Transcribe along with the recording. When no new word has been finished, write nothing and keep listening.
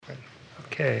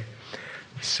Okay.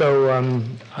 So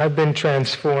I've been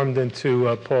transformed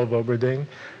into Paul Voberding,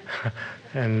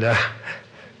 and I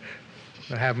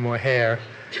have more hair,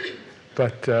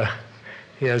 but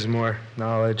he has more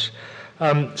knowledge.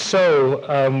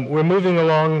 We're moving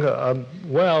along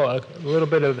well, a little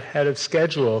bit ahead of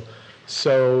schedule.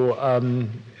 So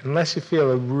unless you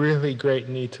feel a really great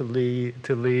need to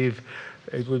leave,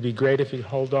 it would be great if you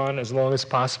hold on as long as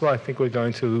possible. I think we're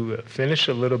going to finish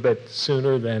a little bit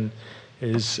sooner than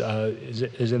is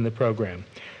in the program.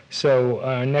 So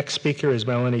our next speaker is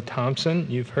Melanie Thompson.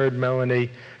 You've heard Melanie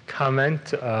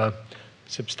comment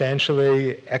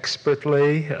substantially,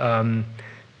 expertly,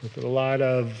 with a lot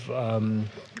of,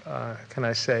 can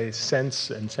I say,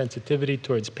 sense and sensitivity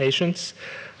towards patients.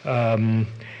 And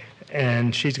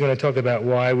she's going to talk about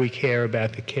why we care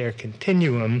about the care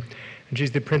continuum. And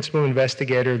she's the principal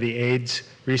investigator of the AIDS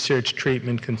Research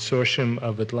Treatment Consortium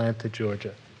of Atlanta,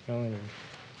 Georgia. Melanie.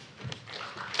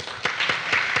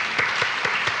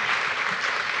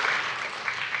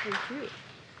 Thank you.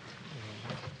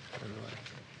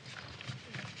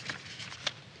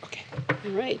 Okay.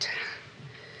 All right.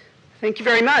 Thank you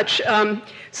very much.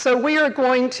 So we are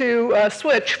going to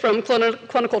switch from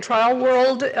clinical trial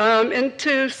world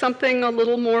into something a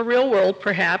little more real world,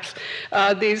 perhaps.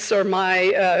 These are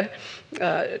my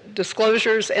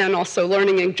disclosures and also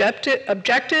learning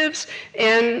objectives.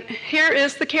 And here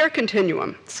is the care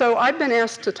continuum. So I've been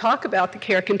asked to talk about the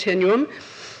care continuum.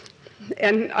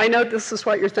 And I know this is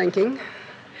what you're thinking.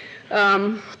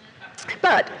 So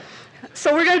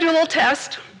we're going to do a little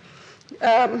test.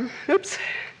 Oops.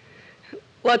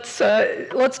 Let's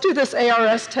do this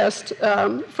ARS test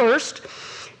first.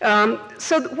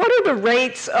 So what are the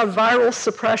rates of viral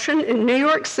suppression in New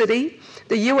York City,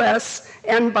 the US,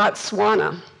 and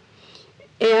Botswana?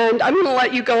 And I'm going to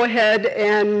let you go ahead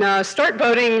and start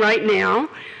voting right now.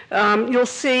 You'll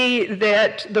see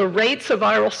that the rates of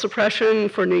viral suppression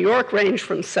for New York range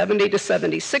from 70 to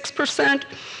 76%,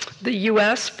 the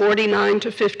US 49 to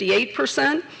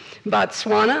 58%,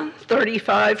 Botswana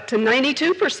 35 to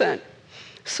 92%.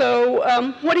 So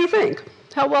what do you think?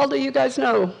 How well do you guys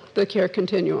know the care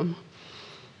continuum?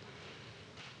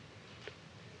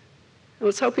 I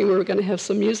was hoping we were going to have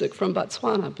some music from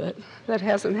Botswana, but that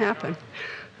hasn't happened.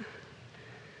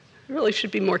 I really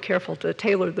should be more careful to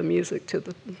tailor the music to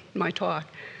my talk.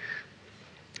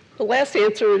 The last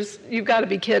answer is, you've got to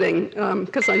be kidding,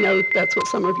 because I know that's what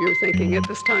some of you are thinking at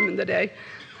this time in the day.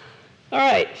 All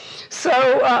right,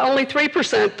 so only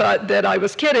 3% thought that I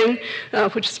was kidding,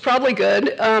 which is probably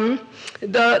good.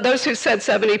 Those who said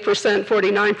 70%,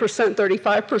 49%,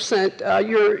 35%,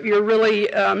 you're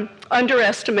really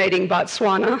underestimating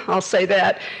Botswana, I'll say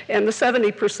that, and the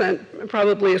 70%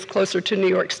 probably is closer to New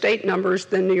York State numbers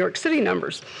than New York City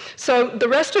numbers. So the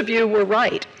rest of you were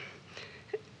right,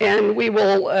 and we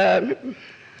will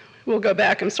we'll go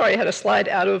back. I'm sorry I had a slide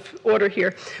out of order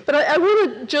here. But I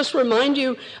want to just remind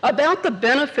you about the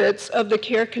benefits of the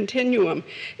care continuum.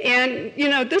 And, you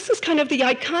know, this is kind of the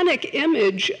iconic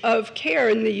image of care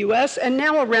in the US and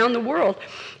now around the world.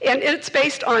 And it's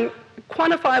based on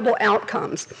quantifiable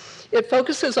outcomes. It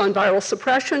focuses on viral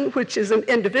suppression, which is an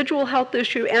individual health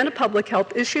issue and a public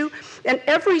health issue. And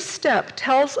every step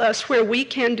tells us where we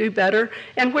can do better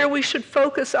and where we should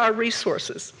focus our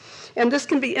resources. And this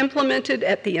can be implemented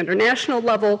at the international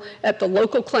level, at the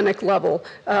local clinic level,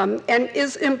 and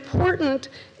is important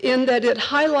in that it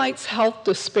highlights health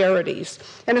disparities.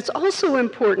 And it's also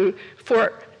important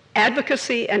for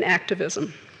advocacy and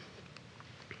activism.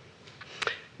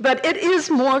 But it is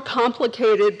more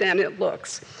complicated than it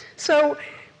looks. So,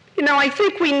 you know, I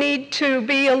think we need to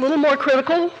be a little more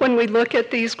critical when we look at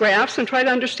these graphs and try to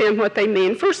understand what they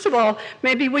mean. First of all,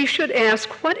 maybe we should ask,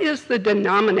 what is the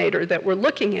denominator that we're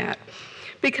looking at?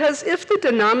 Because if the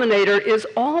denominator is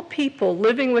all people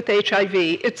living with HIV,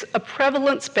 it's a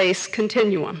prevalence-based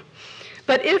continuum.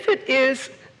 But if it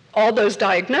is all those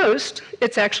diagnosed,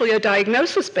 it's actually a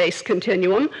diagnosis-based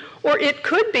continuum, or it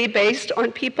could be based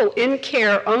on people in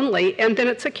care only, and then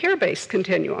it's a care-based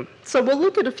continuum. So we'll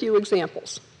look at a few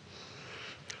examples.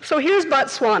 So here's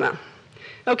Botswana,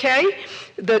 okay?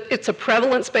 It's a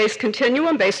prevalence-based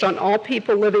continuum based on all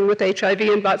people living with HIV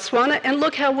in Botswana, and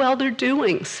look how well they're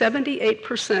doing, 78%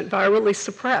 virally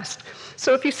suppressed.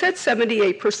 So if you said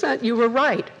 78%, you were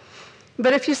right.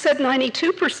 But if you said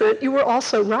 92%, you were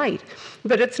also right.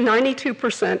 But it's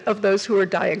 92% of those who are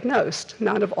diagnosed,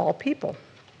 not of all people.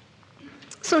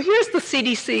 So here's the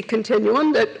CDC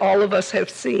continuum that all of us have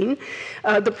seen.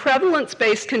 The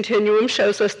prevalence-based continuum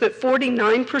shows us that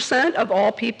 49% of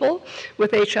all people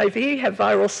with HIV have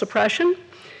viral suppression.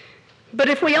 But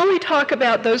if we only talk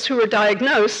about those who are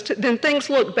diagnosed, then things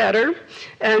look better,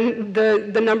 and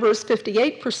the number is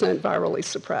 58% virally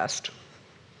suppressed.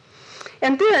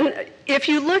 And then, if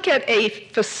you look at a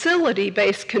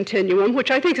facility-based continuum, which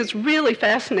I think is really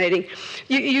fascinating,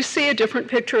 you see a different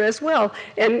picture as well.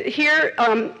 And here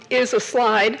is a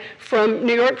slide from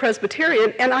New York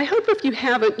Presbyterian, and I hope if you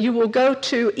haven't, you will go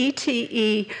to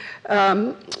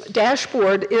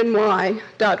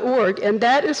ete-dashboardny.org, and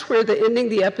that is where the Ending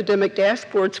the Epidemic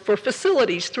dashboards for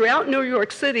facilities throughout New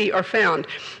York City are found.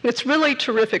 It's really a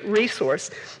terrific resource.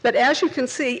 But as you can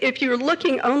see, if you're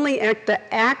looking only at the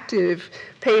active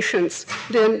patients,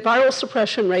 then viral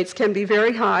suppression rates can be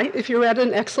very high if you're at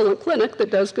an excellent clinic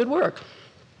that does good work.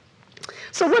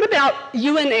 So what about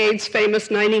UNAIDS' famous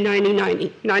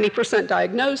 90-90-90? 90%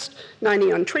 diagnosed,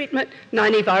 90 on treatment,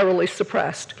 90 virally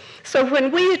suppressed. So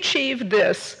when we achieve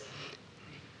this,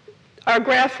 our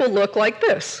graph will look like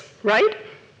this, right?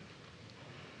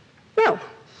 No.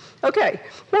 Okay.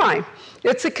 Why?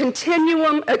 It's a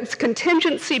continuum, it's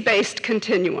contingency-based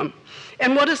continuum.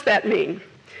 And what does that mean?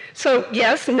 So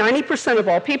yes, 90% of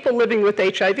all people living with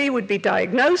HIV would be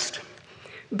diagnosed,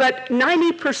 but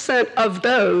 90% of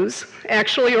those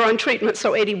actually are on treatment,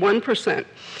 so 81%.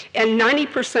 And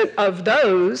 90% of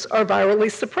those are virally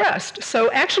suppressed,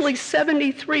 so actually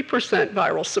 73%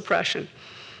 viral suppression.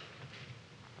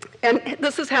 And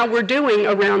this is how we're doing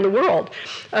around the world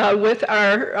with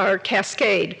our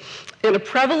cascade. In a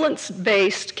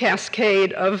prevalence-based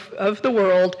cascade of the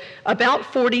world, about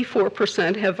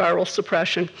 44% have viral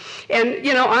suppression. And,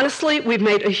 you know, honestly, we've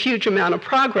made a huge amount of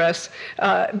progress,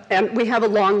 and we have a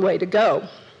long way to go.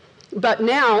 But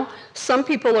now, some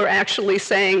people are actually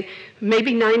saying,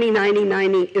 maybe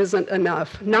 90-90-90 isn't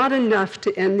enough, not enough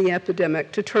to end the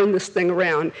epidemic, to turn this thing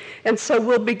around. And so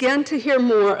we'll begin to hear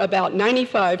more about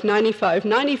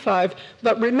 95-95-95,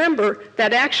 but remember,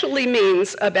 that actually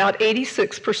means about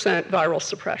 86% viral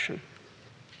suppression.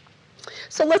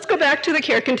 So let's go back to the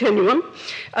care continuum.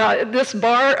 This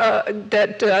bar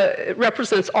that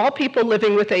represents all people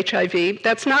living with HIV,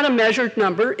 that's not a measured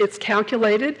number, it's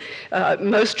calculated.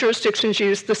 Most jurisdictions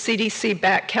use the CDC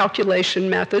back calculation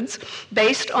methods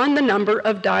based on the number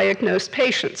of diagnosed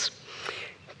patients.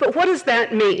 But what does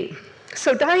that mean?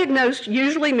 So diagnosed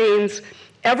usually means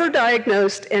ever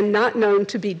diagnosed and not known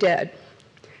to be dead.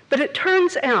 But it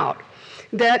turns out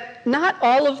that not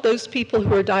all of those people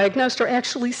who are diagnosed are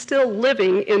actually still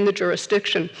living in the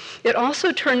jurisdiction. It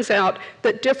also turns out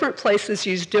that different places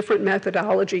use different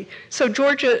methodology. So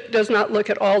Georgia does not look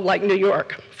at all like New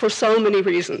York for so many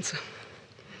reasons.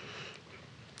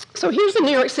 So here's the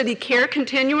New York City Care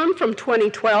Continuum from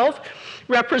 2012,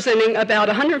 representing about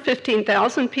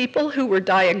 115,000 people who were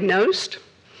diagnosed.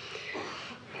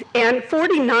 And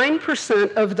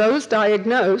 49% of those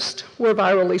diagnosed were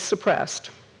virally suppressed.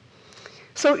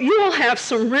 So you will have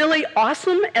some really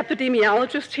awesome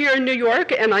epidemiologists here in New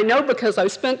York, and I know because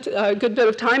I've spent a good bit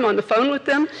of time on the phone with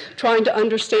them trying to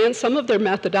understand some of their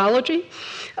methodology.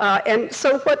 And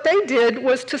so what they did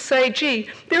was to say, gee,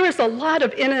 there is a lot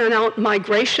of in and out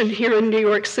migration here in New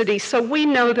York City, so we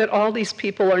know that all these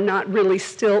people are not really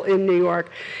still in New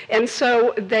York. And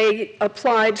so they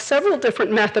applied several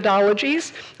different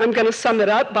methodologies. I'm going to sum it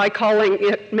up by calling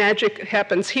it Magic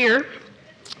Happens Here.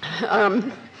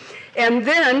 And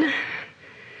then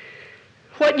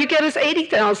what you get is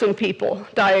 80,000 people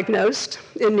diagnosed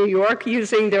in New York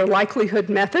using their likelihood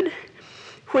method,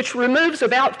 which removes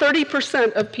about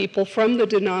 30% of people from the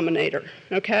denominator,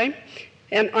 okay?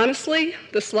 And honestly,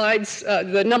 the slides,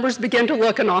 the numbers begin to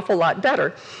look an awful lot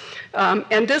better.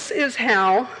 And this is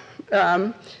how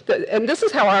our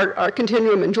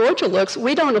continuum in Georgia looks.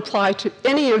 We don't apply to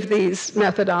any of these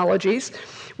methodologies.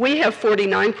 We have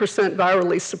 49%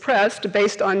 virally suppressed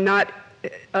based on not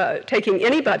taking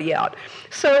anybody out.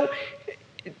 So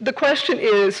the question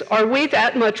is, are we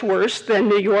that much worse than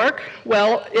New York?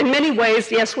 Well, in many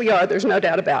ways, yes, we are. There's no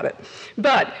doubt about it.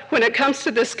 But when it comes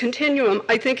to this continuum,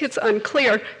 I think it's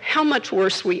unclear how much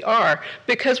worse we are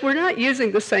because we're not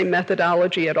using the same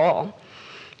methodology at all.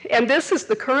 And this is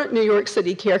the current New York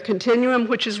City Care Continuum,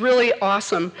 which is really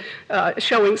awesome,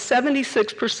 showing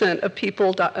 76% of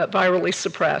people virally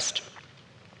suppressed.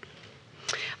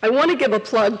 I want to give a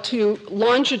plug to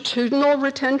longitudinal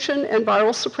retention and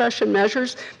viral suppression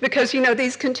measures because, you know,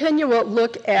 these continua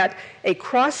look at a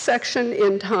cross-section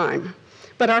in time,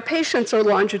 but our patients are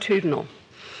longitudinal.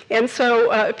 And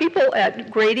so people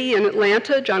at Grady in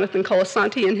Atlanta, Jonathan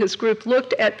Colasanti and his group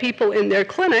looked at people in their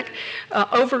clinic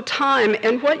over time.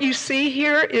 And what you see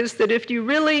here is that if you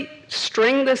really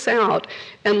string this out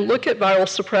and look at viral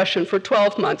suppression for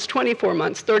 12 months, 24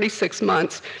 months, 36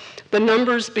 months, the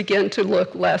numbers begin to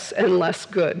look less and less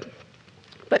good.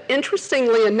 But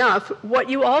interestingly enough, what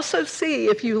you also see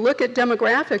if you look at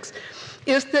demographics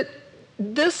is that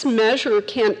this measure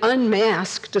can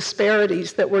unmask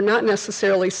disparities that were not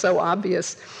necessarily so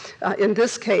obvious. In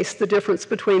this case, the difference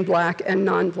between black and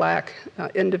non-black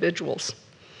individuals.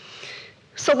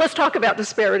 So let's talk about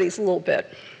disparities a little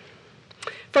bit.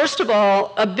 First of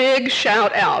all, a big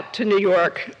shout out to New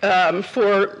York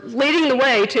for leading the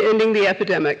way to ending the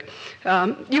epidemic.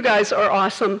 You guys are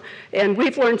awesome, and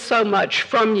we've learned so much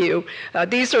from you.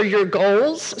 These are your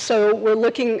goals, so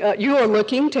you are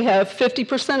looking to have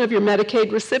 50% of your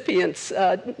Medicaid recipients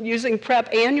using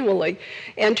PrEP annually,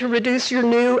 and to reduce your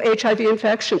new HIV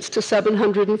infections to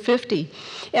 750,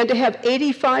 and to have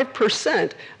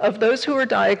 85% of those who are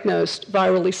diagnosed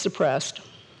virally suppressed.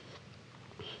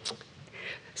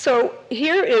 So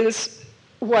here is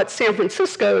what San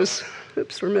Francisco's,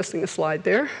 oops, we're missing a slide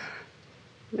there.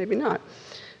 Maybe not.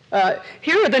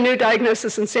 Here are the new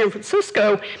diagnoses in San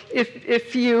Francisco.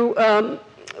 If you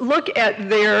look at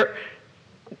their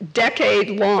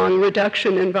decade-long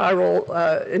reduction in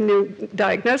viral in new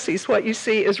diagnoses, what you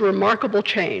see is remarkable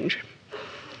change.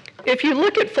 If you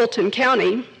look at Fulton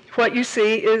County, what you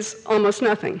see is almost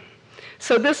nothing.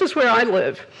 So this is where I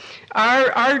live.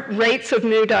 Our rates of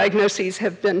new diagnoses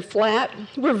have been flat.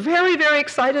 We're very, very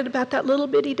excited about that little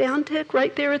bitty downtick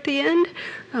right there at the end.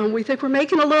 We think we're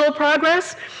making a little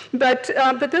progress, but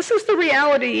this is the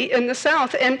reality in the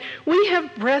South, and we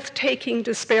have breathtaking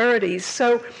disparities.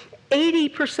 So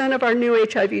 80% of our new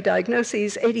HIV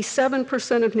diagnoses,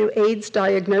 87% of new AIDS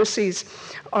diagnoses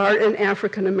are in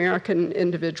African American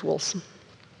individuals.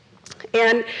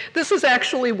 And this is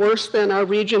actually worse than our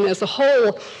region as a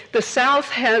whole. The South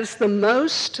has the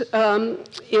most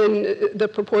in the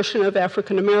proportion of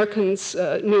African Americans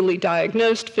newly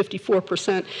diagnosed,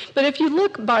 54%. But if you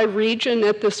look by region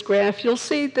at this graph, you'll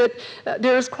see that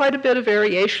there is quite a bit of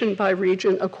variation by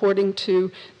region according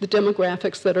to the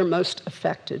demographics that are most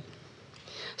affected.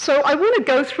 So I want to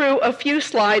go through a few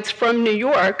slides from New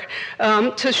York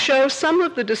to show some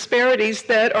of the disparities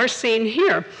that are seen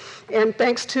here. And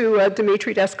thanks to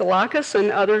Dimitri Deskalakis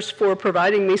and others for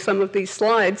providing me some of these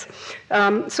slides.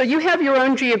 So you have your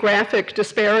own geographic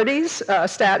disparities.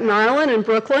 Staten Island and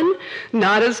Brooklyn,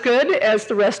 not as good as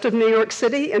the rest of New York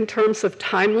City in terms of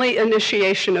timely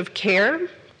initiation of care.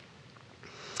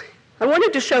 I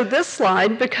wanted to show this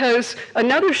slide because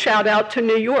another shout out to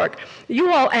New York.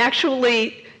 You all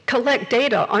actually collect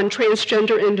data on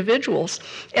transgender individuals,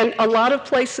 and a lot of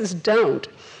places don't.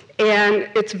 And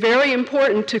it's very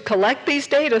important to collect these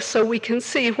data so we can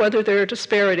see whether there are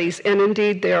disparities, and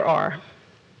indeed there are.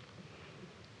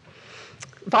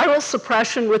 Viral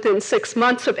suppression within 6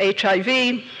 months of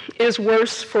HIV is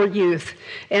worse for youth.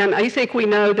 And I think we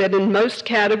know that in most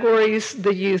categories,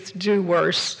 the youth do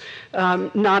worse.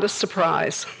 Not a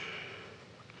surprise.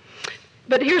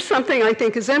 But here's something I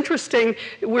think is interesting.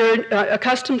 We're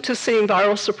accustomed to seeing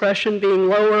viral suppression being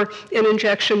lower in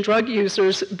injection drug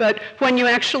users, but when you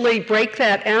actually break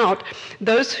that out,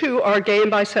 those who are gay and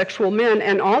bisexual men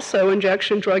and also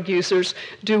injection drug users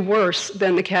do worse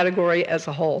than the category as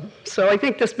a whole. So I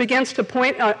think this begins to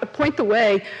point the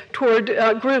way toward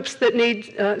groups that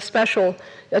need special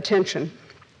attention.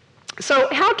 So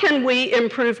how can we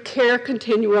improve care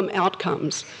continuum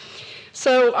outcomes?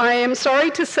 So I am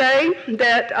sorry to say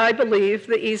that I believe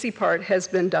the easy part has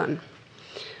been done.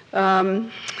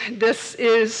 This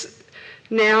is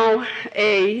now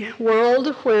a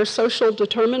world where social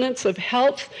determinants of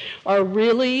health are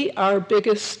really our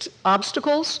biggest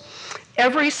obstacles.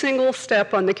 Every single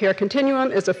step on the care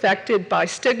continuum is affected by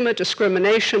stigma,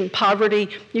 discrimination, poverty.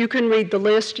 You can read the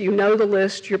list, you know the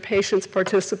list, your patients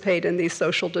participate in these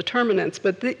social determinants,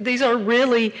 but these are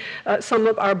really some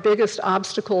of our biggest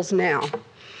obstacles now.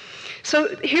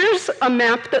 So here's a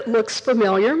map that looks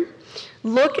familiar.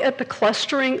 Look at the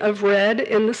clustering of red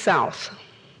in the South,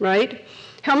 right?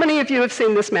 How many of you have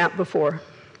seen this map before?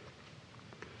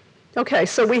 Okay,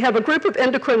 so we have a group of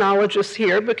endocrinologists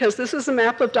here because this is a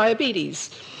map of diabetes.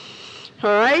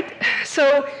 All right,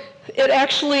 so it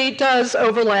actually does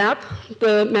overlap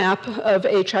the map of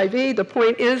HIV. The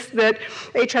point is that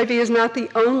HIV is not the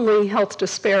only health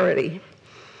disparity.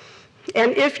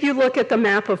 And if you look at the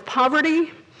map of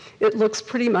poverty, it looks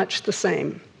pretty much the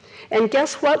same. And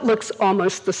guess what looks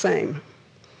almost the same?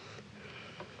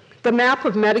 The map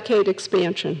of Medicaid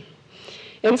expansion.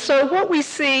 And so what we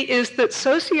see is that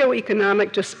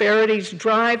socioeconomic disparities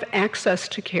drive access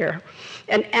to care,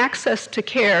 and access to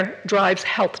care drives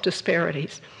health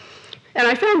disparities. And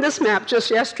I found this map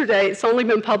just yesterday. It's only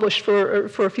been published for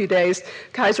a few days.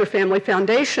 Kaiser Family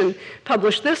Foundation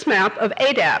published this map of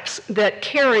ADAPs that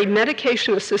carry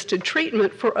medication-assisted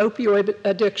treatment for opioid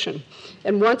addiction.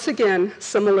 And once again,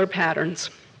 similar patterns.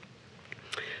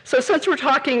 So since we're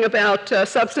talking about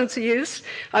substance use,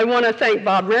 I want to thank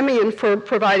Bob Remian for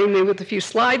providing me with a few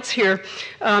slides here.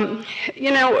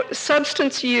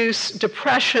 Substance use,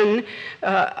 depression,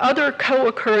 other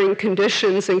co-occurring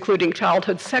conditions, including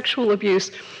childhood sexual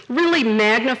abuse, really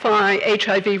magnify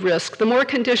HIV risk. The more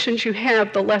conditions you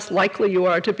have, the less likely you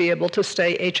are to be able to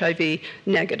stay HIV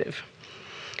negative.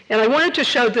 And I wanted to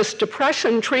show this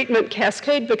depression treatment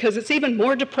cascade because it's even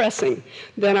more depressing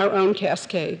than our own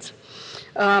cascades.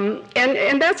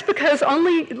 And that's because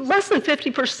only less than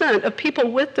 50% of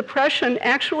people with depression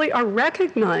actually are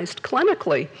recognized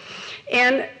clinically,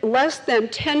 and less than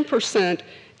 10%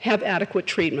 have adequate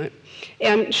treatment.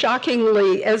 And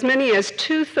shockingly, as many as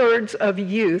 2/3 of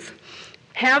youth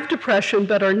have depression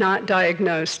but are not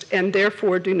diagnosed and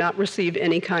therefore do not receive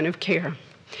any kind of care.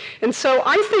 And so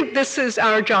I think this is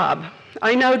our job.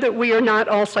 I know that we are not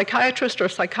all psychiatrists or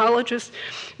psychologists,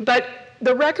 but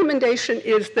the recommendation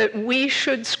is that we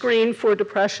should screen for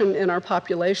depression in our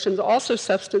populations, also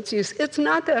substance use. It's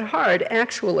not that hard,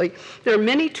 actually. There are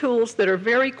many tools that are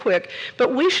very quick,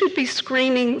 but we should be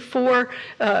screening for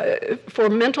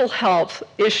mental health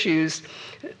issues,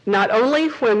 not only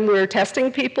when we're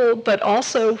testing people, but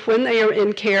also when they are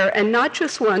in care, and not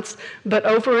just once, but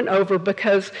over and over,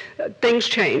 because things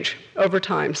change over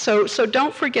time. So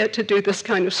don't forget to do this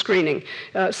kind of screening.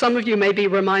 Some of you may be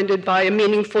reminded by a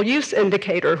meaningful use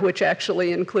indicator, which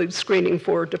actually includes screening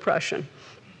for depression.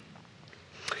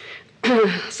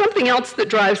 Something else that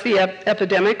drives the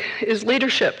epidemic is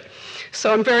leadership.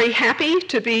 So I'm very happy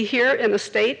to be here in a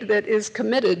state that is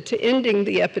committed to ending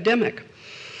the epidemic.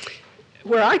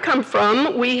 Where I come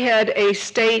from, we had a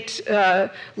state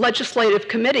legislative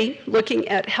committee looking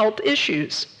at health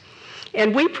issues.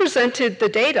 And we presented the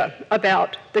data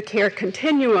about the care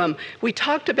continuum. We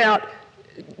talked about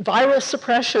viral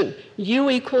suppression, U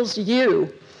equals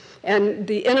U, and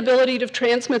the inability to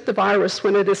transmit the virus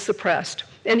when it is suppressed.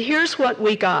 And here's what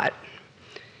we got.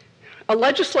 A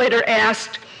legislator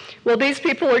asked, well, these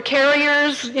people are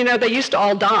carriers, they used to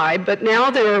all die, but now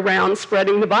they're around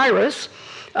spreading the virus.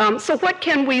 So what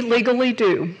can we legally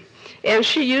do? And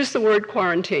she used the word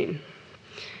quarantine.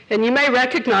 And you may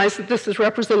recognize that this is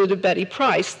Representative Betty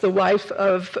Price, the wife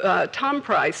of Tom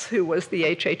Price, who was the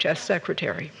HHS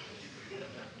secretary.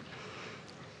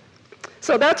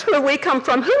 So that's where we come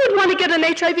from. Who would want to get an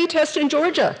HIV test in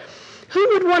Georgia? Who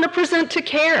would want to present to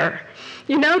care?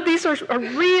 These are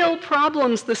real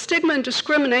problems, the stigma and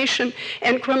discrimination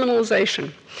and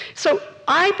criminalization. So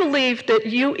I believe that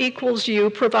U equals U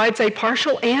provides a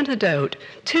partial antidote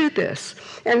to this.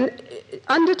 And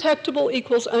undetectable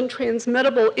equals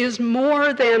untransmittable is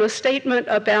more than a statement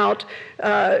about,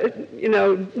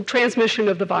 transmission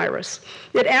of the virus.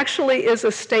 It actually is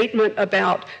a statement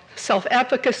about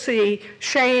self-efficacy,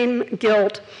 shame,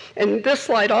 guilt. And this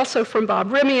slide also from Bob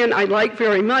Remian I like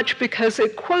very much because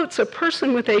it quotes a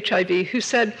person with HIV who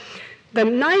said, "The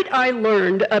night I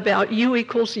learned about U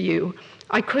equals U,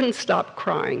 I couldn't stop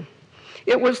crying.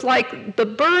 It was like the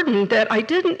burden that I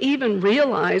didn't even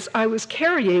realize I was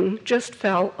carrying just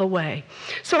fell away."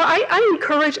 So I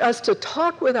encourage us to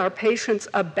talk with our patients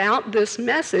about this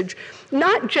message,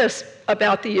 not just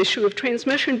about the issue of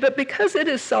transmission, but because it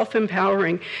is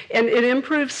self-empowering and it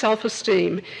improves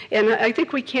self-esteem. And I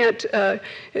think we can't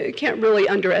really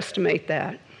underestimate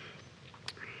that.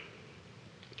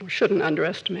 We shouldn't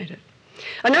underestimate it.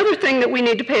 Another thing that we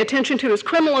need to pay attention to is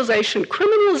criminalization.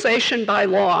 Criminalization by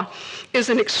law is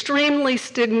an extremely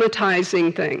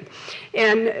stigmatizing thing.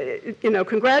 And,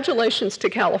 congratulations to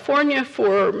California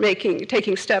for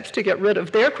taking steps to get rid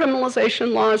of their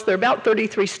criminalization laws. There are about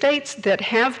 33 states that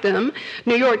have them.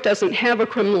 New York doesn't have a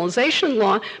criminalization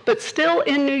law, but still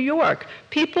in New York,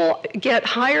 people get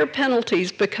higher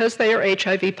penalties because they are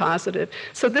HIV positive.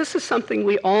 So this is something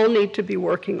we all need to be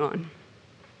working on.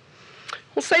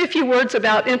 We'll say a few words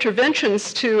about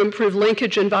interventions to improve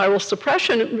linkage and viral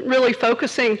suppression, really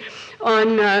focusing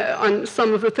on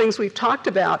some of the things we've talked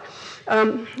about.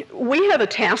 We have a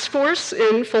task force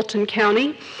in Fulton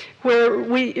County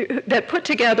that put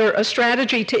together a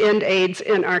strategy to end AIDS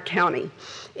in our county.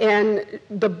 And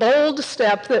the bold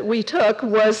step that we took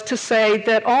was to say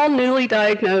that all newly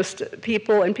diagnosed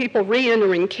people and people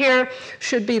re-entering care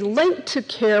should be linked to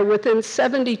care within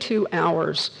 72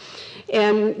 hours.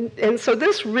 And so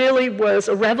this really was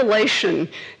a revelation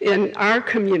in our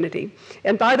community.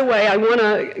 And by the way, I want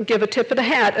to give a tip of the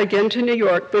hat again to New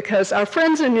York, because our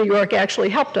friends in New York actually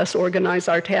helped us organize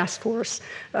our task force,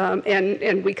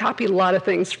 and we copied a lot of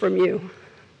things from you.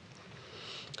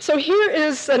 So here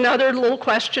is another little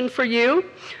question for you.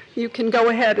 You can go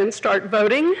ahead and start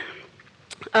voting.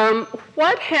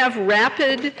 What have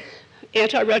rapid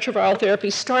antiretroviral therapy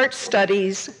start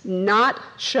studies not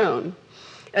shown?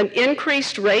 An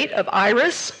increased rate of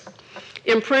iris,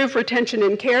 improved retention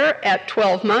in care at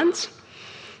 12 months,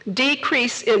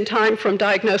 decrease in time from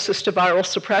diagnosis to viral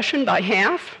suppression by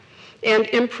half, and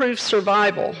improved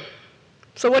survival.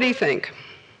 So what do you think?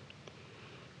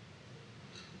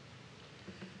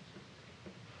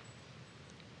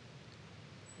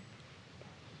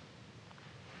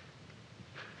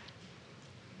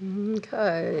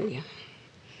 Okay.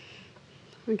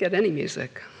 We get any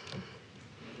music.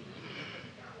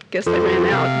 Guess they ran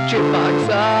out. Jukebox.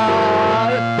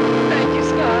 Thank you,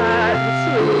 Scott.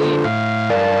 Sweet.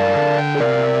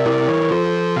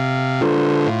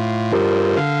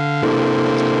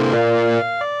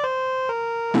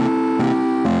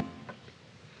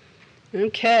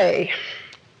 Okay.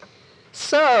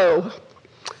 So,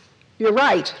 you're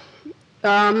right.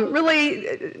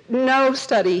 Really, no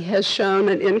study has shown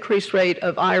an increased rate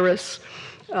of iris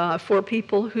for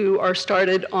people who are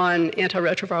started on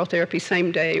antiretroviral therapy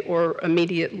same day or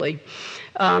immediately.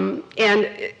 And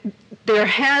there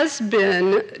has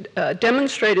been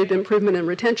demonstrated improvement in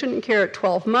retention in care at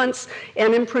 12 months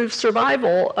and improved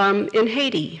survival in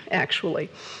Haiti, actually.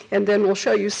 And then we'll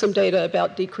show you some data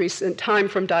about decrease in time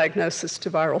from diagnosis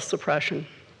to viral suppression.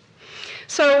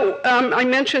 So I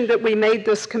mentioned that we made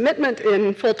this commitment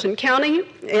in Fulton County,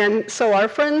 and so our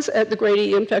friends at the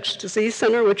Grady Infectious Disease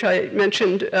Center, which I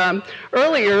mentioned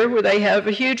earlier, where they have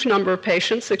a huge number of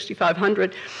patients,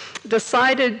 6,500,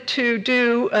 decided to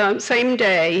do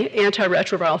same-day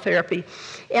antiretroviral therapy.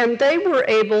 And they were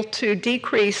able to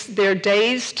decrease their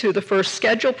days to the first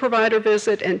scheduled provider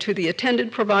visit and to the attended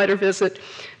provider visit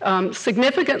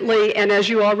significantly. And as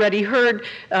you already heard,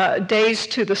 days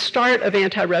to the start of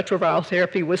antiretroviral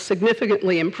therapy was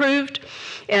significantly improved.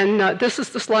 And this is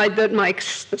the slide that Mike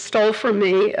stole from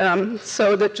me,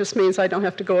 so that just means I don't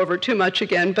have to go over it too much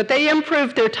again. But they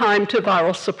improved their time to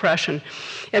viral suppression.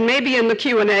 And maybe in the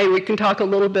Q&A we can talk a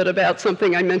little bit about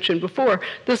something I mentioned before.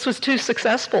 This was too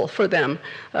successful for them,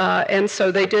 and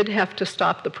so they did have to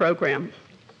stop the program.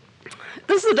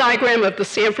 This is a diagram of the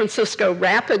San Francisco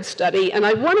RAPID study, and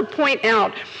I want to point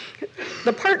out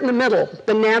the part in the middle,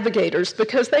 the navigators,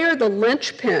 because they are the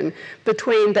linchpin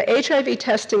between the HIV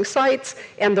testing sites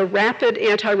and the rapid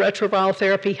antiretroviral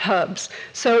therapy hubs.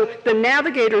 So the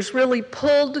navigators really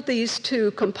pulled these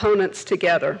two components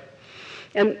together.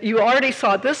 And you already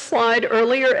saw this slide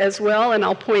earlier as well, and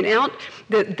I'll point out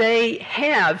that they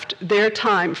halved their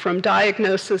time from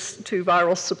diagnosis to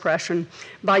viral suppression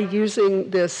by using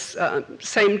this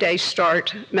same-day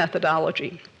start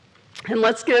methodology. And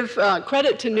let's give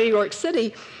credit to New York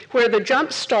City, where the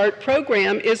Jump Start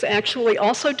program is actually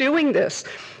also doing this.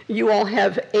 You all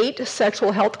have 8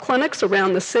 sexual health clinics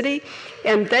around the city,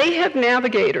 and they have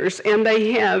navigators, and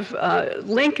they have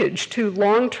linkage to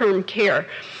long-term care.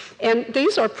 And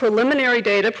these are preliminary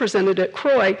data presented at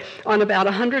CROI on about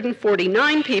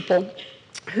 149 people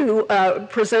who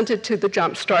presented to the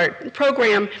Jump Start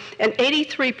program, and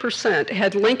 83%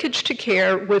 had linkage to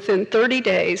care within 30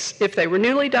 days if they were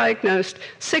newly diagnosed,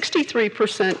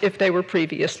 63% if they were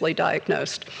previously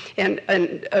diagnosed. And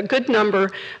a good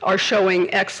number are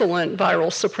showing excellent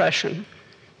viral suppression.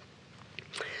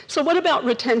 So what about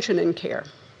retention in care?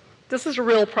 This is a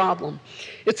real problem.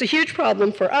 It's a huge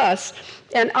problem for us,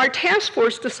 and our task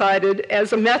force decided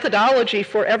as a methodology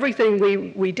for everything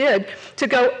we did to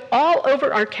go all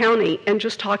over our county and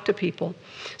just talk to people.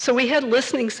 So we had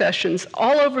listening sessions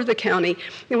all over the county,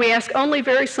 and we asked only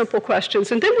very simple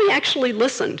questions, and then we actually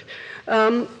listened.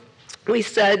 We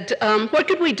said, what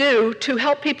could we do to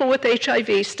help people with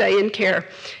HIV stay in care?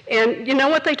 And you know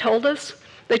what they told us?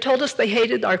 They told us they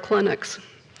hated our clinics.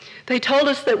 They told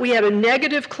us that we had a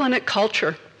negative clinic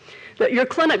culture, that your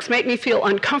clinics make me feel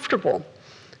uncomfortable.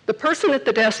 The person at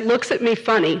the desk looks at me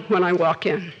funny when I walk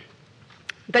in.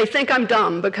 They think I'm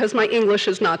dumb because my English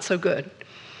is not so good.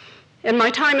 And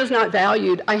my time is not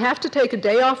valued. I have to take a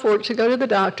day off work to go to the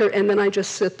doctor, and then I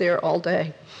just sit there all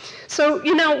day. So,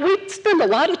 you know, we spend a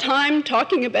lot of time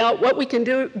talking about what we can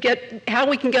do, how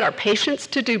we can get our patients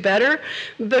to do better,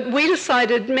 but we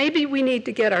decided maybe we need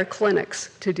to get our clinics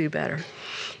to do better.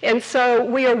 And so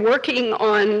we are working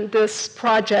on this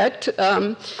project,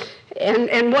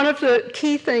 And one of the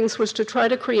key things was to try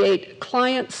to create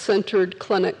client-centered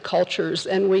clinic cultures.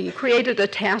 And we created a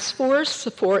task force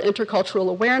for intercultural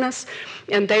awareness,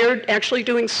 and they're actually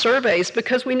doing surveys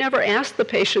because we never asked the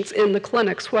patients in the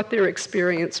clinics what their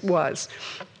experience was.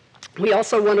 We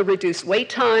also want to reduce wait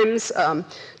times,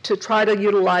 to try to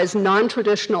utilize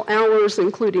non-traditional hours,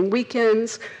 including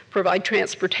weekends, provide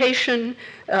transportation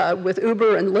with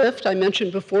Uber and Lyft. I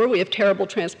mentioned before, we have terrible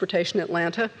transportation in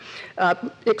Atlanta.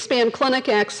 Expand clinic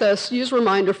access, use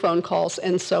reminder phone calls,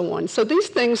 and so on. So these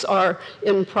things are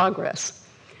in progress.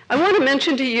 I want to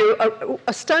mention to you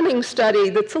a stunning study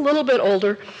that's a little bit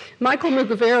older. Michael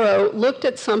Mugavero looked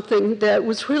at something that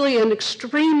was really an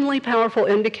extremely powerful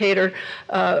indicator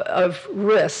of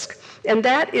risk. And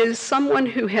that is someone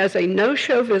who has a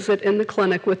no-show visit in the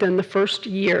clinic within the first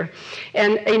year.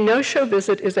 And a no-show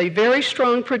visit is a very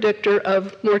strong predictor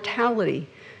of mortality,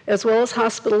 as well as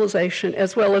hospitalization,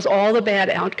 as well as all the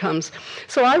bad outcomes.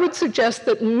 So I would suggest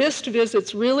that missed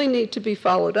visits really need to be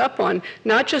followed up on,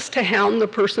 not just to hound the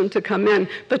person to come in,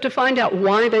 but to find out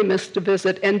why they missed a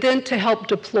visit, and then to help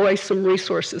deploy some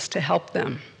resources to help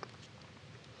them.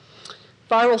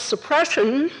 Viral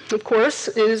suppression, of course,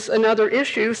 is another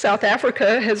issue. South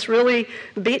Africa has really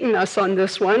beaten us on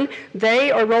this one.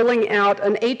 They are rolling out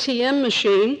an ATM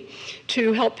machine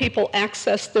to help people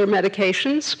access their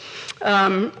medications.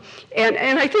 And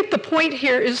I think the point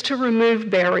here is to remove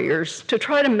barriers, to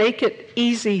try to make it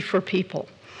easy for people.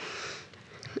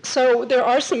 So there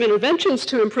are some interventions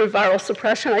to improve viral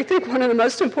suppression. I think one of the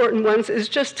most important ones is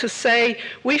just to say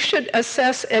we should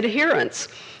assess adherence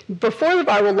before the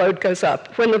viral load goes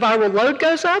up. When the viral load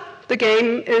goes up, the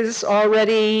game is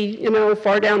already,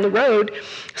 far down the road.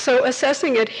 So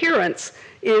assessing adherence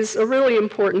is a really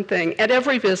important thing at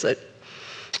every visit.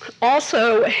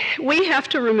 Also, we have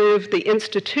to remove the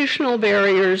institutional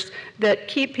barriers that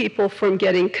keep people from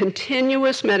getting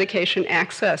continuous medication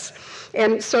access.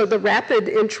 And so the rapid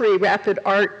entry, rapid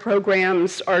ART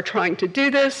programs are trying to do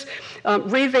this,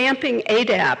 revamping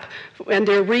ADAP and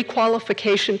their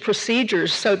requalification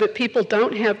procedures so that people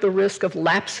don't have the risk of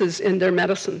lapses in their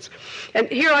medicines. And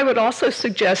here I would also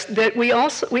suggest that we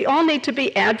all need to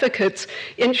be advocates.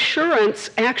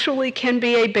 Insurance actually can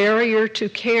be a barrier to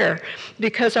care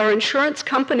because our insurance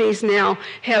companies now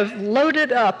have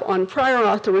loaded up on prior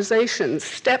authorizations,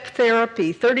 step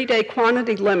therapy, 30-day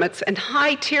quantity limits, and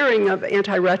high tiering of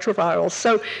antiretrovirals.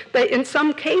 So in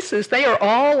some cases, they are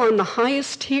all on the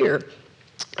highest tier,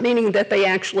 meaning that they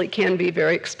actually can be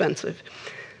very expensive.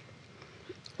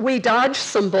 We dodged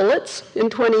some bullets in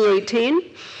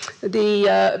 2018.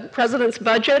 The president's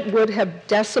budget would have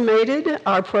decimated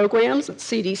our programs at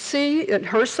CDC, at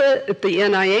HRSA, at the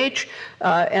NIH,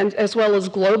 and as well as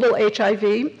global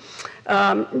HIV.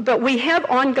 But we have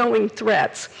ongoing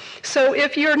threats. So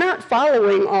if you're not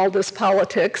following all this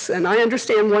politics, and I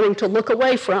understand wanting to look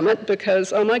away from it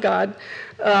because, oh my God,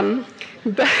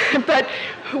 but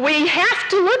we have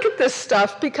to look at this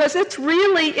stuff because it's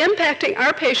really impacting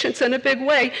our patients in a big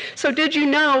way. So did you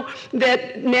know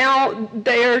that now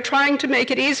they're trying to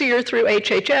make it easier through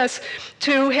HHS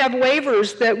to have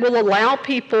waivers that will allow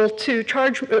people to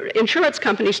charge, insurance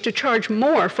companies to charge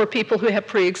more for people who have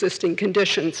pre-existing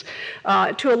conditions,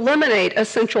 to eliminate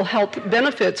essential health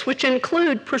benefits, which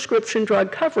include prescription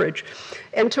drug coverage,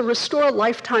 and to restore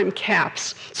lifetime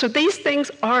caps. So these things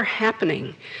are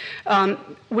happening.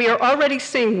 We are already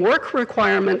seeing work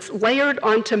requirements layered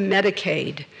onto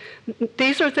Medicaid.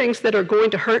 These are things that are going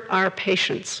to hurt our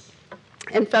patients.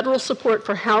 And federal support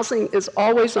for housing is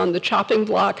always on the chopping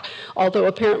block, although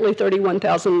apparently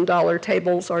 $31,000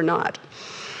 tables are not.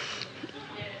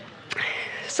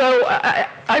 So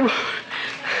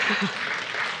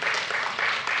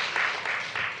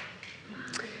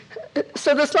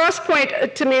So this last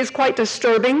point to me is quite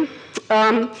disturbing.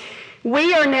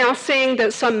 We are now seeing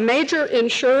that some major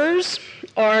insurers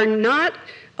are not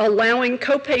allowing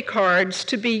copay cards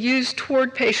to be used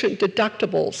toward patient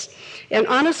deductibles. And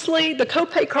honestly, the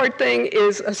copay card thing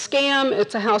is a scam.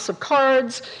 It's a house of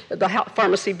cards. The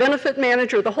pharmacy benefit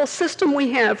manager, the whole system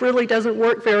we have really doesn't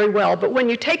work very well. But when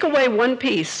you take away one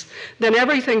piece, then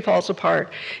everything falls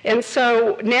apart. And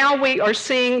so now we are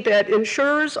seeing that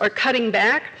insurers are cutting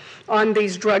back on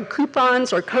these drug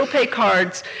coupons or copay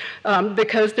cards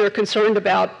because they're concerned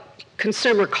about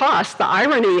consumer costs. The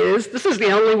irony is this is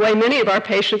the only way many of our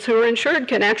patients who are insured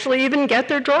can actually even get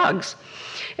their drugs.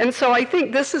 And so I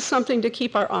think this is something to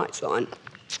keep our eyes on.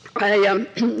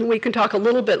 We can talk a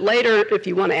little bit later, if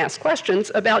you want to ask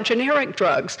questions, about generic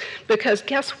drugs, because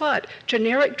guess what?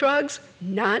 Generic drugs,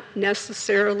 not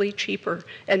necessarily cheaper,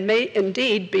 and may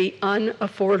indeed be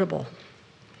unaffordable.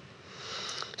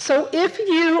 So if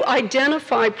you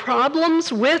identify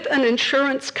problems with an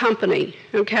insurance company,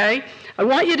 okay, I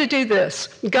want you to do this.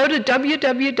 Go to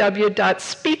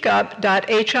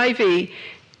www.speakup.hiv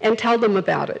and tell them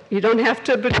about it. You don't have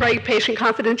to betray patient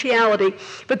confidentiality,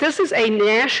 but this is a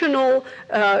national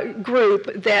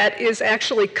group that is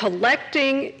actually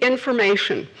collecting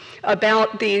information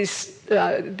about these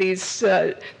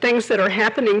things that are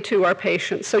happening to our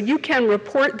patients. So you can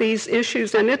report these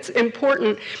issues, and it's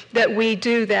important that we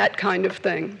do that kind of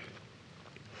thing.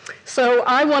 So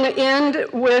I want to end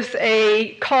with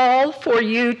a call for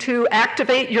you to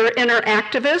activate your inner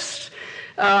activists.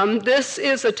 This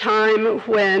is a time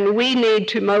when we need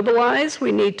to mobilize,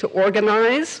 we need to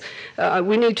organize,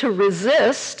 we need to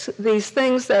resist these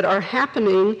things that are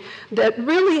happening that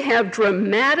really have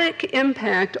dramatic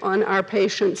impact on our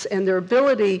patients and their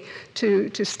ability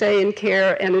to stay in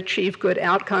care and achieve good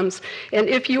outcomes. And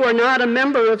if you are not a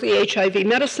member of the HIV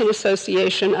Medicine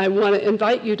Association, I want to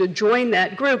invite you to join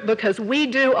that group, because we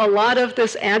do a lot of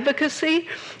this advocacy.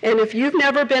 And if you've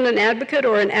never been an advocate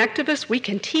or an activist, we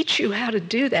can teach you how to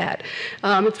do that.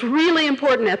 It's really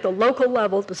important at the local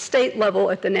level, the state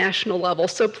level, at the national level.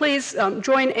 So please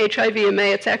join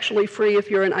HIVMA. It's actually free if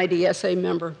you're an IDSA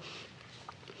member.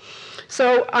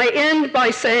 So I end by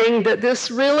saying that this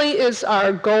really is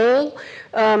our goal,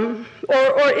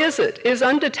 or is it? Is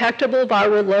undetectable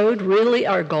viral load really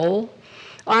our goal?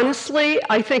 Honestly,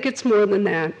 I think it's more than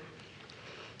that.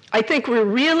 I think we're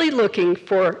really looking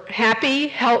for happy,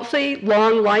 healthy,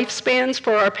 long lifespans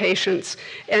for our patients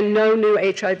and no new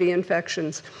HIV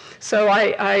infections. So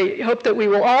I hope that we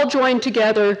will all join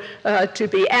together to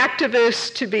be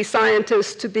activists, to be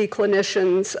scientists, to be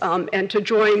clinicians, and to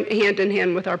join hand in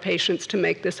hand with our patients to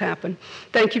make this happen.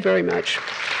 Thank you very much.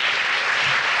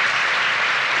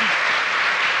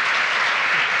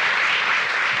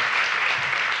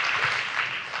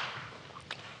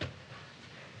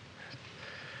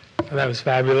 That was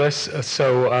fabulous.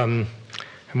 So I'm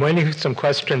waiting for some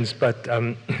questions, but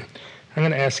I'm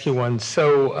going to ask you one.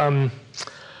 So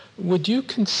would you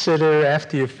consider,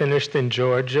 after you finished in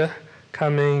Georgia,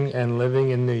 coming and living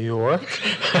in New York?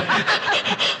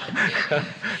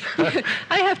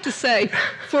 I have to say,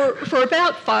 for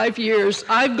about 5 years,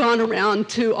 I've gone around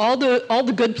to all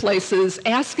the good places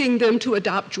asking them to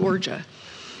adopt Georgia.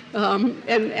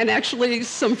 And actually,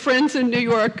 some friends in New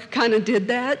York kind of did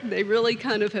that. They really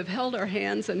kind of have held our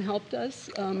hands and helped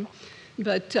us.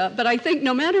 But I think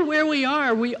no matter where we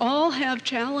are, we all have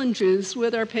challenges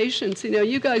with our patients. You know,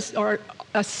 you guys are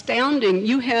astounding.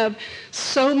 You have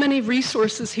so many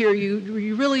resources here you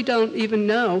really don't even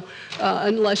know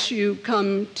unless you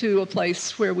come to a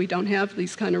place where we don't have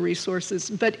these kind of resources.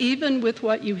 But even with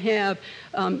what you have,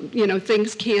 you know,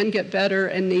 things can get better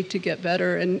and need to get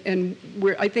better. And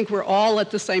I think we're all at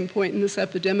the same point in this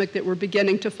epidemic that we're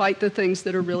beginning to fight the things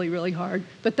that are really, really hard.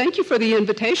 But thank you for the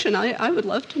invitation. I would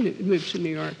love to move to New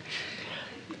York.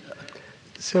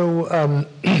 So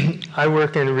I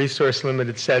work in a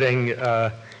resource-limited setting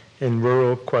in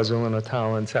rural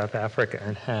KwaZulu-Natal in South Africa,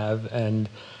 and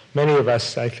many of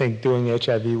us, I think, doing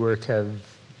HIV work have,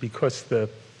 because the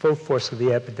full force of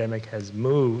the epidemic has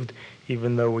moved,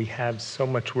 even though we have so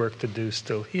much work to do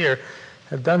still here,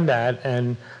 have done that.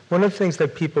 And one of the things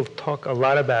that people talk a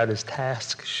lot about is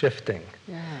task shifting.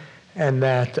 Yeah. And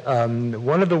that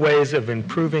one of the ways of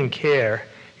improving care,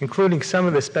 including some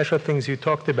of the special things you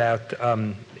talked about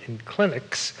in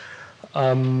clinics,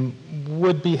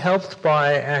 would be helped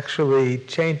by actually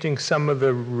changing some of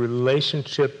the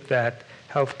relationship that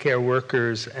healthcare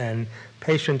workers and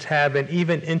patients have, and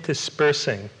even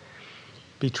interspersing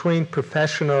between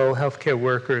professional healthcare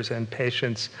workers and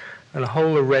patients and a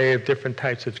whole array of different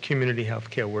types of community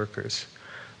healthcare workers.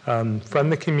 From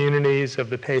the communities of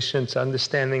the patients,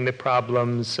 understanding the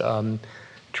problems,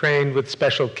 trained with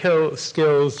special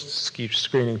skills,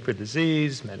 screening for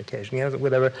disease, medication,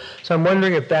 whatever. So I'm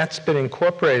wondering if that's been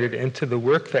incorporated into the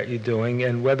work that you're doing,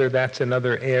 and whether that's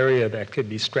another area that could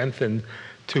be strengthened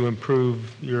to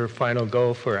improve your final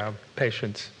goal for our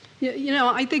patients. Yeah, you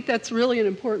know, I think that's really an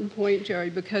important point, Jerry,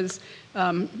 because,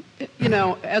 you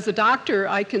know, as a doctor,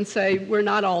 I can say we're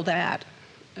not all that,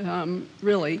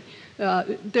 really.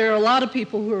 There are a lot of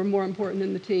people who are more important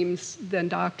in the teams than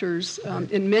doctors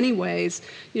in many ways.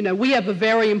 You know, we have a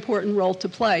very important role to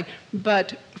play,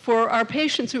 but for our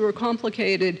patients who are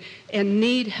complicated and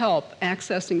need help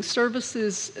accessing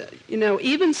services, you know,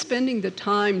 even spending the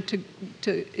time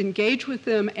to engage with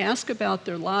them, ask about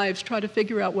their lives, try to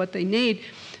figure out what they need,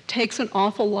 takes an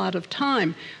awful lot of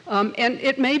time. And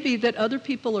it may be that other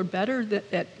people are better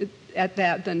at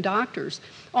that than doctors.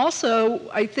 Also,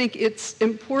 I think it's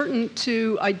important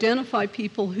to identify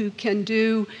people who can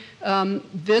do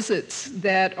visits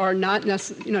that are not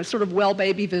necessarily, sort of well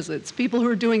baby visits, people who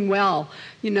are doing well.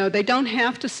 They don't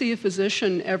have to see a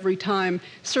physician every time.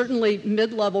 Certainly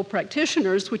mid-level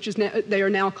practitioners, which is they are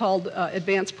now called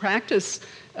advanced practice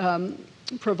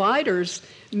providers,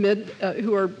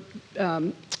 who are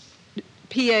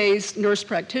PAs, nurse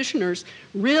practitioners,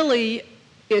 really,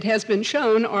 it has been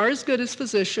shown, are as good as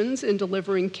physicians in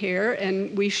delivering care,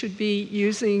 and we should be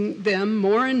using them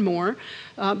more and more.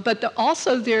 But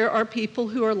also there are people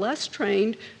who are less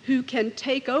trained who can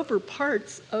take over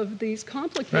parts of these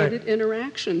complicated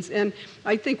interactions. And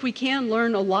I think we can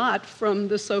learn a lot from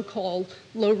the so-called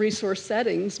low-resource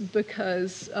settings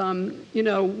because,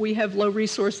 we have low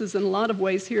resources in a lot of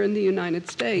ways here in the United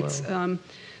States. Wow.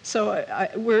 So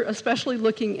we're especially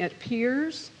looking at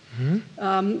peers.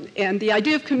 Mm-hmm. And the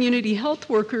idea of community health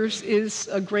workers is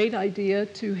a great idea,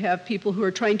 to have people who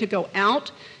are trying to go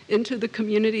out into the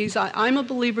communities. I'm a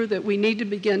believer that we need to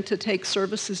begin to take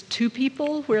services to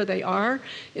people where they are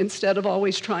instead of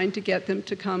always trying to get them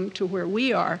to come to where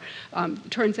we are.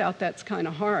 Turns out that's kind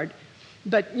of hard.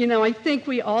 But, I think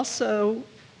we also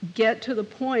get to the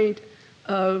point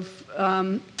of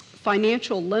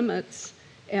financial limits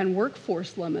and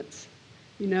workforce limits.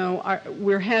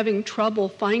 We're having trouble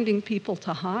finding people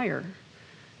to hire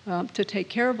to take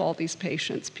care of all these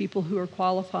patients, people who are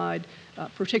qualified,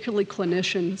 particularly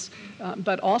clinicians,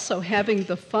 but also having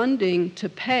the funding to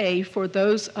pay for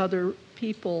those other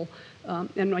people.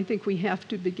 And I think we have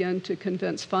to begin to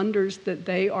convince funders that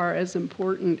they are as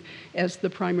important as the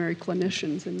primary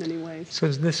clinicians in many ways. So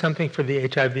is this something for the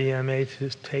HIV-MA to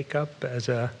take up as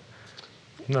a...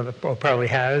 No, probably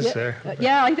has.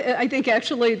 I think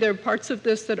actually there are parts of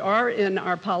this that are in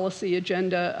our policy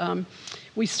agenda.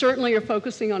 We certainly are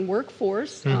focusing on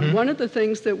workforce. Mm-hmm. One of the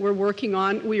things that we're working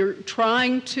on, we are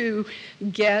trying to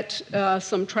get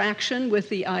some traction with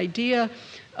the idea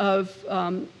of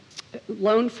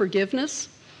loan forgiveness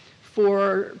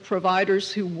for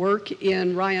providers who work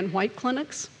in Ryan White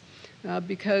clinics,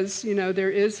 because there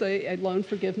is a loan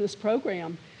forgiveness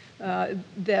program.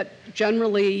 That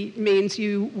generally means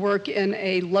you work in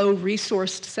a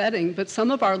low-resourced setting, but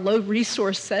some of our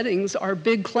low-resource settings are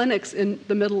big clinics in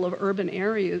the middle of urban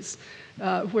areas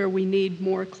where we need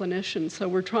more clinicians. So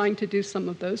we're trying to do some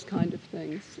of those kind of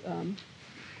things.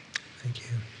 Thank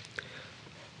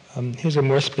you. Here's a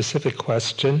more specific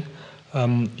question.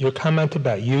 Your comment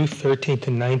about youth 13 to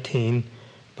 19,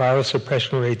 viral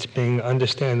suppression rates being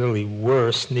understandably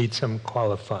worse, need some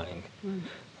qualifying. Mm.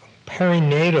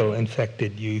 Perinatal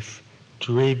infected youth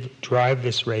drive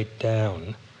this rate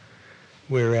down,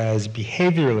 whereas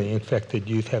behaviorally infected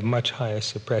youth have much higher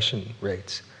suppression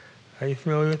rates. Are you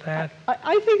familiar with that?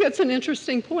 I think that's an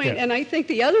interesting point. Yeah. And I think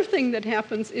the other thing that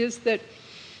happens is that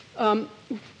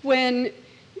when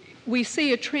we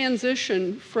see a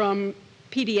transition from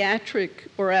pediatric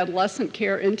or adolescent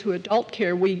care into adult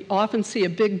care, we often see a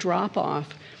big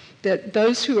drop-off. That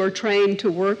those who are trained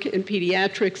to work in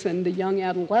pediatrics and the young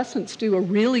adolescents do a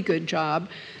really good job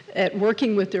at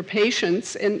working with their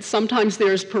patients, and sometimes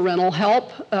there's parental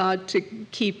help to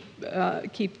keep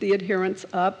the adherence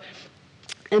up,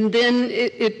 and then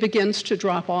it begins to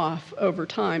drop off over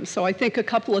time. So I think a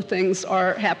couple of things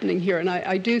are happening here, and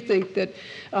I do think that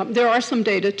there are some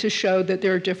data to show that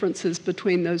there are differences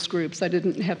between those groups. I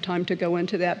didn't have time to go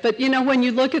into that. But when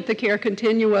you look at the care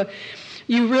continua,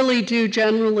 you really do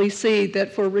generally see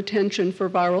that for retention, for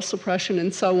viral suppression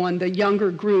and so on, the younger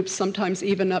groups, sometimes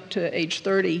even up to age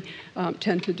 30,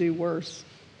 tend to do worse.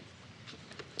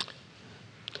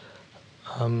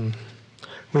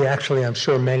 We actually, I'm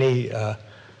sure many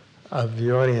of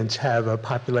the audience have a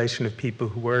population of people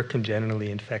who were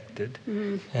congenitally infected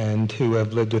mm-hmm. and who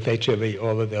have lived with HIV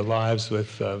all of their lives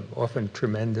with often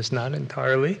tremendous, not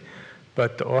entirely,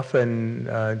 but often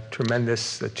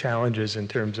tremendous challenges in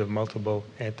terms of multiple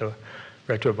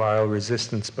antiretroviral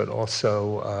resistance, but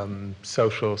also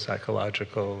social,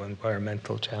 psychological,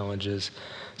 environmental challenges.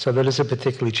 So that is a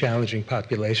particularly challenging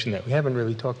population that we haven't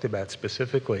really talked about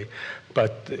specifically,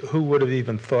 but who would have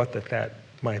even thought that that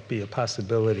might be a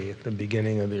possibility at the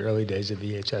beginning of the early days of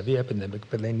the HIV epidemic,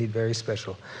 but they need very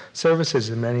special services,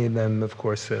 and many of them, of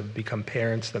course, have become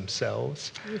parents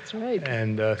themselves. That's right.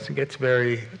 And it gets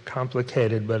very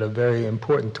complicated, but a very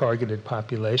important targeted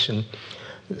population.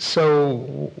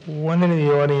 So one in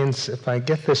the audience, if I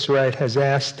get this right, has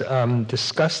asked,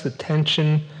 discuss the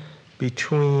tension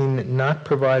between not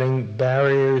providing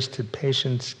barriers to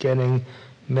patients getting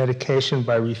medication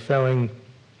by refilling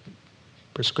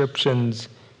prescriptions,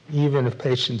 even if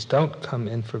patients don't come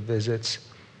in for visits,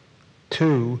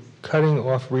 2, cutting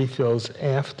off refills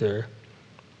after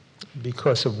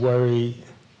because of worry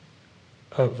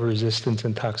of resistance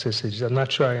and toxicities. I'm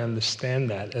not sure I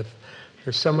understand that. If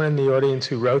there's someone in the audience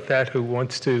who wrote that who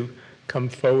wants to come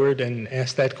forward and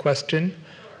ask that question?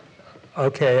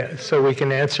 Okay, so we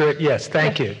can answer it? Yes,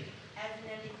 thank you. As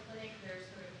in any clinic, there's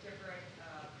sort of different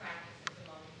practices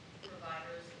among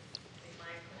providers. In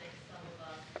my clinic, some of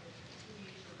us will continue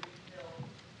to refill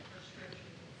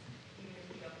prescriptions even if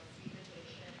we don't see the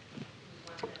patient. We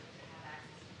want them to have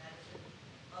access to medicine.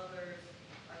 Others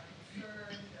are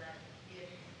concerned that if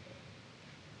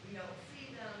we don't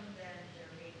see them, then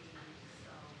there may be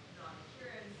some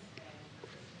non-adherence and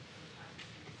resistance and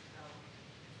toxicities. So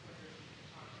I wonder if you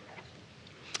could talk to that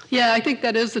too. Yeah, I think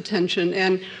that is a tension,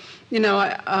 and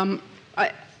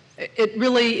it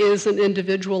really is an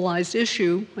individualized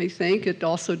issue. I think it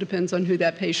also depends on who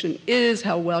that patient is,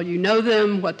 how well you know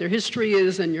them, what their history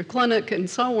is in your clinic, and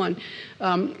so on.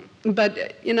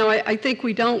 But I think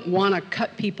we don't want to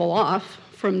cut people off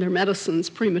from their medicines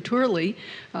prematurely,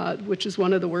 which is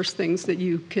one of the worst things that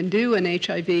you can do in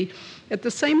HIV. At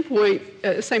the same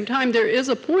time, there is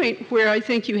a point where I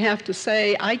think you have to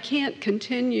say, I can't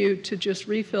continue to just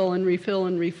refill and refill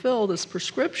and refill this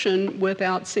prescription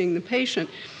without seeing the patient.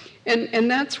 And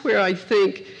that's where I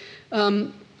think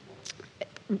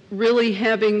really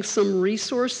having some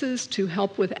resources to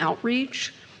help with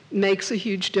outreach makes a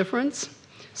huge difference.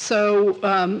 So,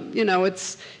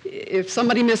 it's, if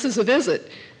somebody misses a visit,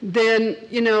 then,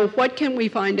 what can we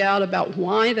find out about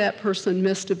why that person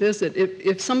missed a visit?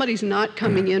 If somebody's not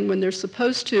coming in when they're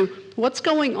supposed to, what's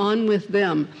going on with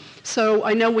them? So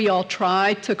I know we all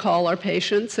try to call our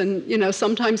patients, and,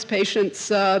 sometimes patients,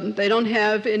 they don't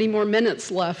have any more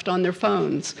minutes left on their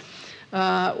phones.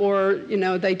 Or,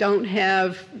 they don't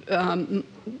have,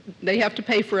 they have to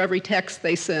pay for every text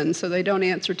they send, so they don't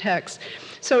answer texts.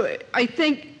 So I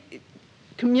think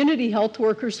community health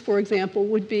workers, for example,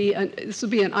 this would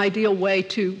be an ideal way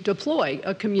to deploy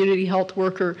a community health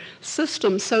worker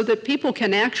system so that people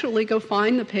can actually go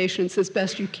find the patients as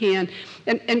best you can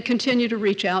and continue to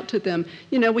reach out to them.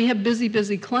 We have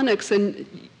busy clinics, and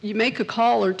you make a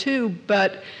call or two,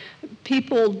 but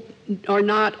people are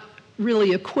not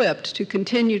really equipped to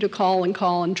continue to call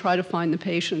and try to find the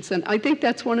patients. And I think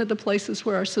that's one of the places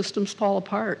where our systems fall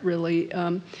apart, really.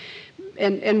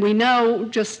 And we know,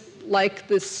 just like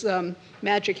this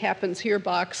Magic Happens Here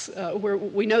box, where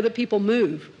we know that people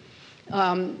move.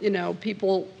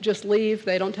 People just leave.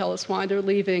 They don't tell us why they're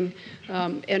leaving.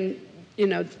 And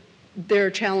there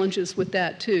are challenges with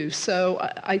that, too. So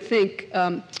I think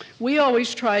we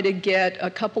always try to get a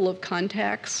couple of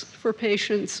contacts for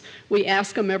patients. We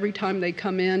ask them every time they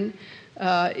come in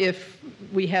if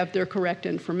we have their correct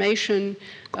information.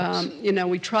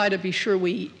 We try to be sure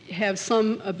we have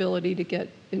some ability to get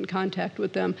in contact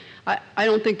with them. I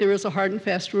don't think there is a hard and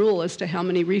fast rule as to how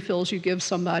many refills you give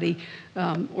somebody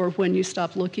or when you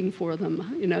stop looking for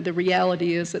them. The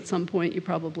reality is at some point you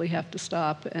probably have to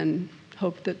stop and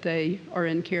hope that they are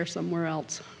in care somewhere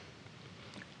else.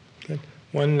 Good.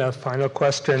 One final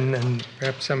question, and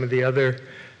perhaps some of the other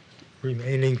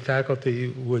remaining faculty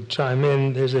would chime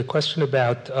in. There's a question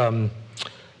about,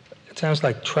 it sounds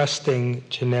like trusting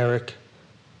generic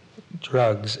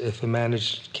drugs if a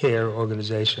managed care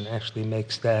organization actually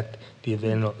makes that the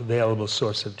available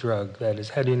source of drug. That is,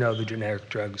 how do you know the generic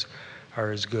drugs are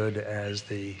as good as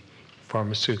the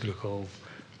pharmaceutical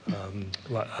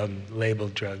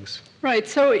labeled drugs? Right.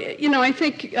 So, I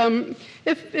think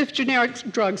if generic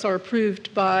drugs are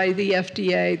approved by the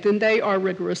FDA, then they are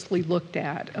rigorously looked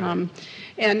at. And,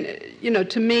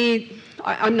 to me,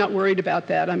 I'm not worried about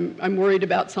that. I'm worried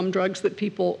about some drugs that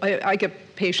people, I get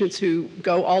patients who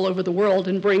go all over the world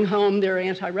and bring home their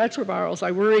antiretrovirals.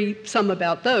 I worry some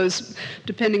about those,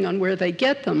 depending on where they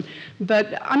get them.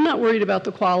 But I'm not worried about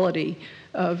the quality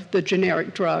of the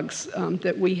generic drugs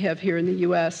that we have here in the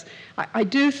U.S. I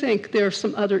do think there are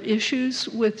some other issues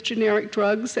with generic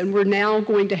drugs, and we're now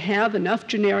going to have enough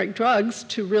generic drugs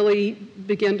to really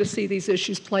begin to see these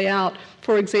issues play out.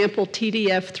 For example,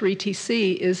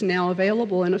 TDF-3TC is now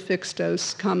available in a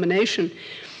fixed-dose combination.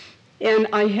 And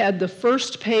I had the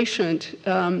first patient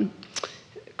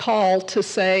call to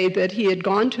say that he had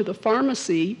gone to the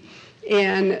pharmacy,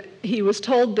 and he was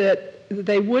told that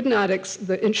they would not,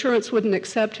 the insurance wouldn't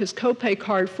accept his copay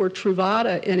card for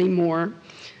Truvada anymore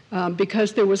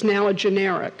because there was now a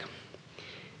generic.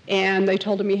 And they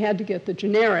told him he had to get the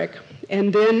generic.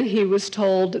 And then he was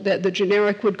told that the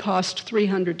generic would cost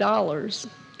 $300,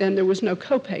 and there was no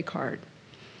copay card.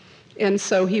 And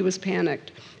so he was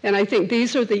panicked. And I think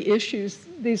these are the issues,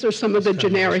 these are some of the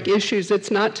generic issues. It's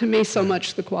not, to me, so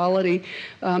much the quality,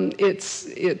 it's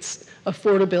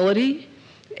affordability.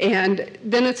 And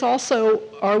then it's also,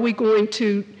 are we going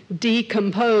to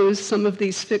decompose some of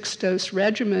these fixed dose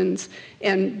regimens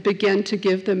and begin to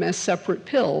give them as separate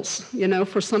pills? You know,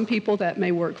 for some people that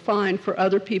may work fine. For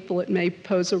other people, it may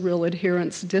pose a real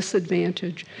adherence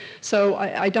disadvantage. So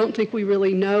I don't think we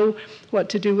really know what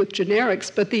to do with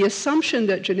generics, but the assumption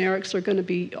that generics are going to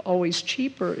be always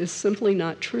cheaper is simply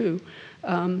not true.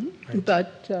 So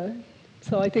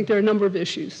I think there are a number of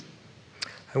issues.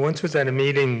 I once was at a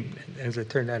meeting, as it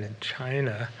turned out, in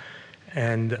China,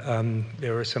 and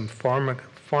there were some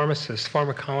pharmacists,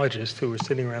 pharmacologists who were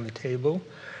sitting around the table,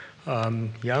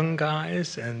 young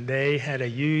guys, and they had a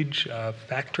huge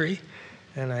factory,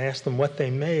 and I asked them what they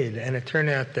made, and it turned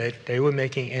out that they were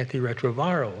making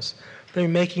antiretrovirals. They were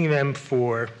making them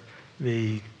for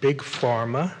the big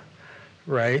pharma,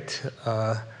 right,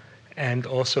 and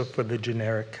also for the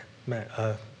generic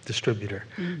distributor.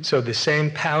 Mm-hmm. So the same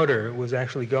powder was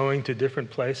actually going to different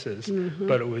places, mm-hmm.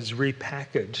 but it was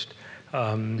repackaged. I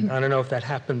don't know if that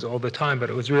happens all the time, but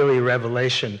it was really a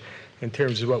revelation in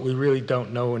terms of what we really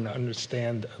don't know and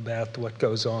understand about what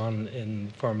goes on in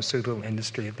the pharmaceutical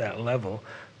industry at that level.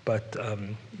 But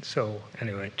so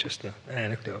anyway, just an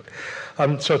anecdote.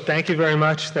 So thank you very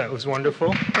much. That was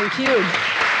wonderful. Thank you.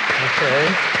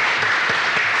 Okay.